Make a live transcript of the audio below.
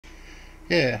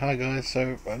Yeah, hi guys.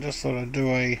 So I just thought I'd do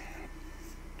a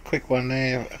quick one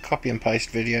there, a copy and paste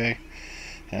video.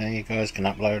 You guys can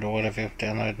upload or whatever,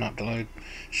 download and upload,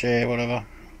 share, whatever.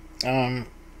 On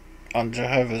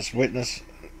Jehovah's Witness.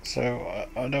 So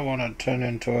I don't want to turn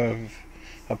into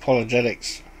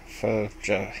apologetics for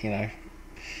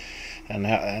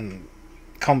and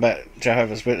combat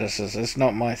Jehovah's Witnesses. It's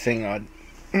not my thing.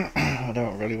 I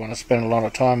don't really want to spend a lot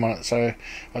of time on it. So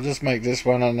I'll just make this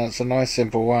one, and it's a nice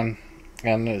simple one.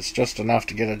 And it's just enough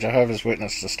to get a Jehovah's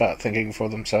Witness to start thinking for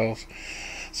themselves.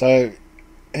 So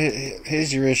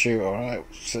here's your issue, all right?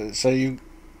 So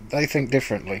they think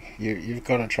differently. You've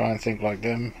got to try and think like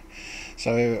them.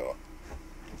 So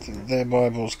their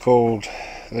Bible's called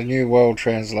the New World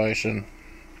Translation.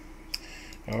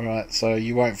 All right, so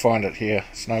you won't find it here.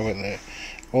 It's nowhere there.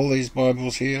 All these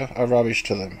Bibles here are rubbish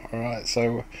to them. All right,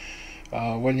 so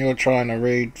when you're trying to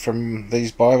read from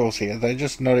these Bibles here, they're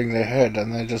just nodding their head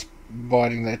and they're just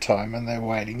biding their time and they're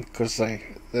waiting because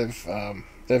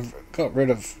they've got rid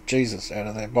of Jesus out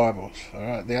of their Bibles. All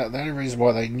right, the only reason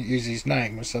why they use his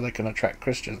name was so they can attract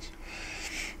Christians,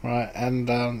 right? And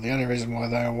the only reason why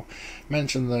they'll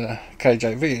mention the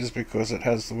KJV is because it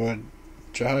has the word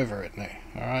Jehovah in there.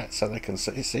 All right, so they can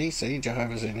see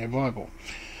Jehovah's in your Bible.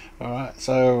 All right,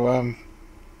 so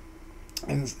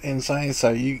in saying so,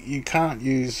 you can't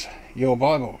use your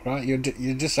Bible, right? You're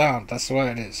disarmed. That's the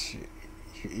way it is.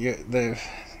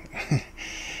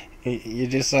 You're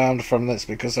disarmed from this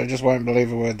because they just won't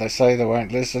believe a word they say. They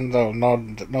won't listen. They'll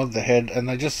nod their head, and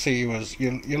they just see you as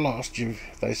you're lost.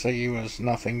 They see you as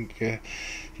nothing.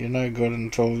 You're no good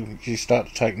until you start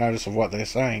to take notice of what they're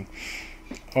saying.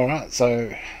 All right.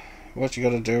 So what you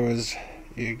got to do is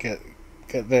you get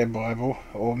their Bible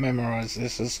or memorize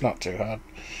this. It's not too hard.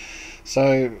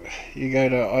 So you go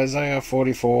to Isaiah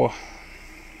 44.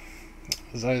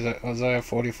 Isaiah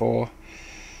 44.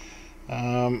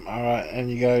 Alright,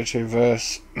 and you go to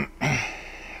verse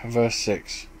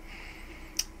 6.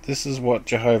 This is what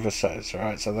Jehovah says,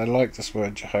 alright? So they like this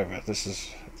word Jehovah. This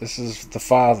is the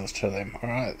Father to them,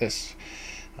 alright? This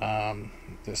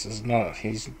is not,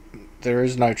 there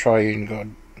is no triune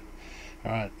God.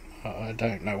 Alright, I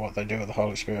don't know what they do with the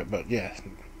Holy Spirit, but yeah.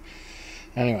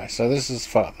 Anyway, so this is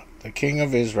Father, the King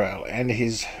of Israel and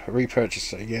his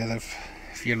repurchaser. Yeah,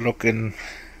 if you look in,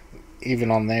 even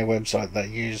on their website, they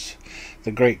use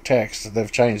the Greek text.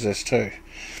 They've changed this too,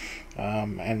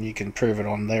 and you can prove it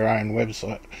on their own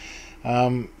website.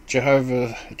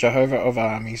 Jehovah of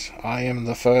armies, I am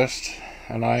the first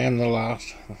and I am the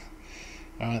last.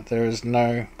 Alright, there is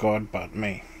no God but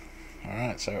me.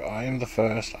 Alright, so I am the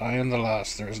first, I am the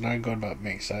last, there is no God but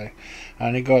me. So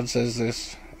only God says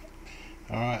this.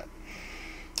 Alright,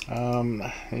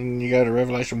 and you go to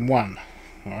Revelation 1.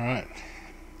 Alright,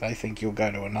 they think you'll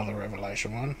go to another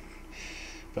Revelation 1,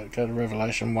 but go to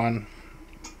Revelation 1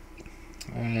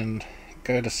 and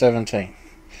go to 17.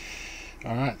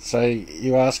 Alright, so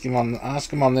you ask him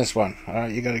on this one.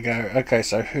 Alright, you got to go, okay,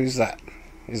 so who's that?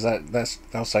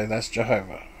 They'll say that's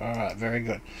Jehovah. Alright, very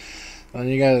good. Then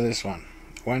you go to this one.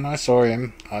 When I saw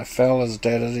him, I fell as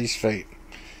dead at his feet,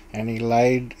 and he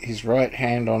laid his right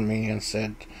hand on me and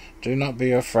said, do not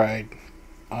be afraid,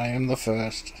 I am the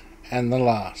first and the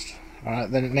last.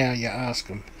 Alright, then now you ask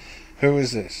them, who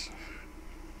is this?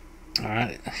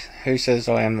 Alright, who says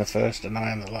I am the first and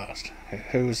I am the last?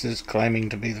 Who is this claiming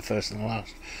to be the first and the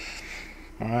last?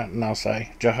 Alright, and they'll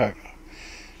say, Jehovah.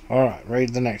 Alright,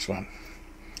 read the next one.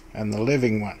 And the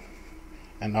living one.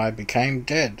 And I became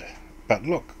dead, but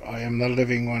look, I am the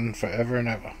living one forever and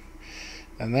ever.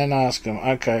 And then ask them,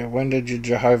 okay, when did your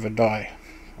Jehovah die?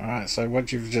 Alright, so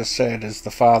what you've just said is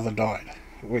the Father died,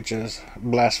 which is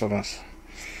blasphemous.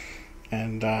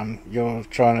 And you're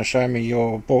trying to show me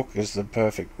your book is the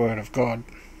perfect word of God.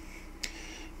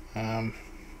 You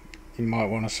might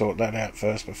want to sort that out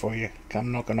first before you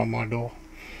come knocking on my door.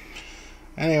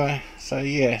 Anyway, so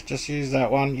yeah, just use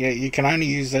that one. Yeah, you can only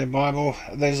use their Bible.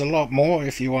 There's a lot more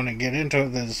if you want to get into it.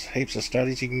 There's heaps of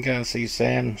studies. You can go and see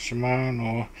Sam Shimon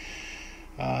or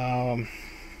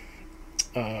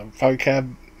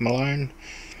Vocab Malone.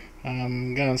 Go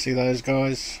and see those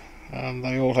guys.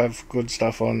 They all have good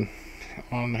stuff on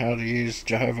how to use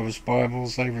Jehovah's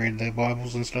Bibles. They read their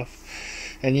Bibles and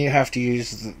stuff, and you have to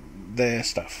use their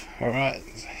stuff. Alright,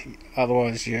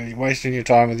 otherwise you're wasting your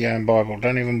time with your own Bible.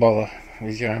 Don't even bother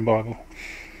with your own Bible.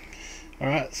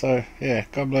 Alright, so yeah,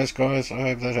 God bless guys. I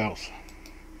hope that helps.